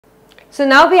So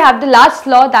now we have the last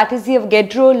law, that is the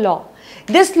Avogadro law.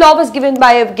 This law was given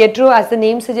by Avogadro, as the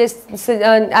name suggests,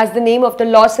 as the name of the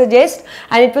law suggests,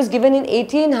 and it was given in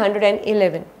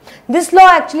 1811. This law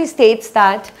actually states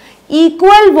that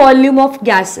equal volume of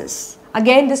gases.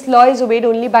 Again, this law is obeyed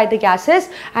only by the gases,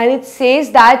 and it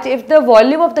says that if the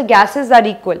volume of the gases are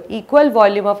equal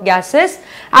volume of gases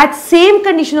at same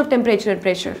condition of temperature and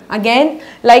pressure. Again,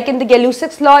 like in the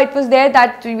Gay-Lussac's law, it was there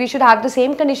that we should have the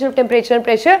same condition of temperature and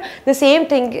pressure. The same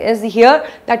thing is here,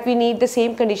 that we need the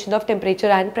same condition of temperature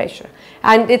and pressure.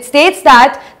 And it states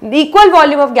that the equal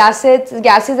volume of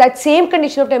gases at same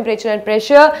condition of temperature and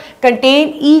pressure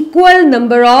contain equal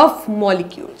number of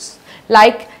molecules.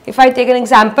 Like if I take an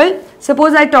example,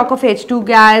 suppose I talk of H2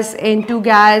 gas, N2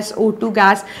 gas, O2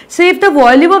 gas. So if the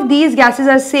volume of these gases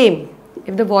are same,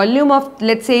 if the volume of,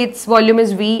 let's say its volume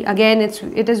is V, again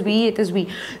it is V.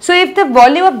 So if the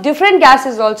volume of different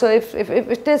gases also, if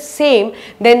it is same,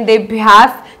 then they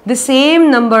have the same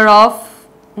number of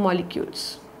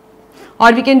molecules.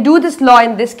 Or we can do this law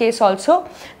in this case also,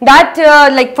 that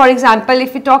like for example,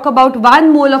 if we talk about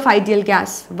 1 mole of ideal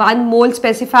gas, 1 mole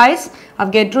specifies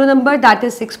Avogadro number, that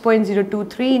is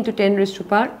 6.023 into 10 raised to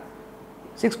power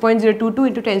 6.022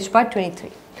 into 10 to the power 23.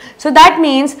 So that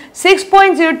means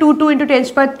 6.022 into 10 to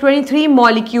the power 23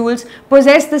 molecules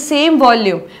possess the same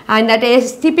volume, and at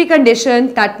STP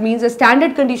condition, that means a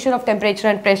standard condition of temperature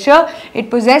and pressure,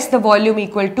 it possesses the volume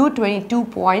equal to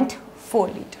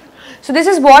 22.4 liter. So this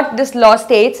is what this law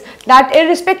states, that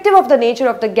irrespective of the nature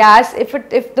of the gas,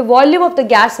 if the volume of the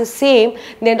gas is same,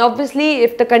 then obviously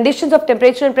if the conditions of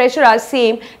temperature and pressure are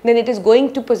same, then it is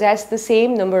going to possess the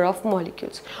same number of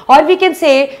molecules. Or we can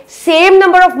say same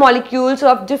number of molecules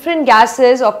of different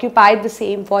gases occupy the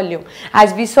same volume.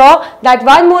 As we saw that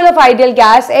 1 mole of ideal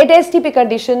gas at STP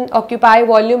condition occupy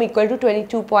volume equal to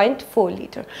 22.4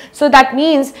 liter. So that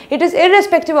means it is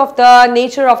irrespective of the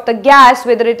nature of the gas,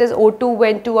 whether it is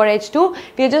O2, N2 or H2,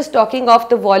 we are just talking of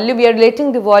the volume, we are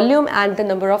relating the volume and the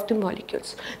number of the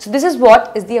molecules. So this is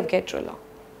what is the Avogadro law.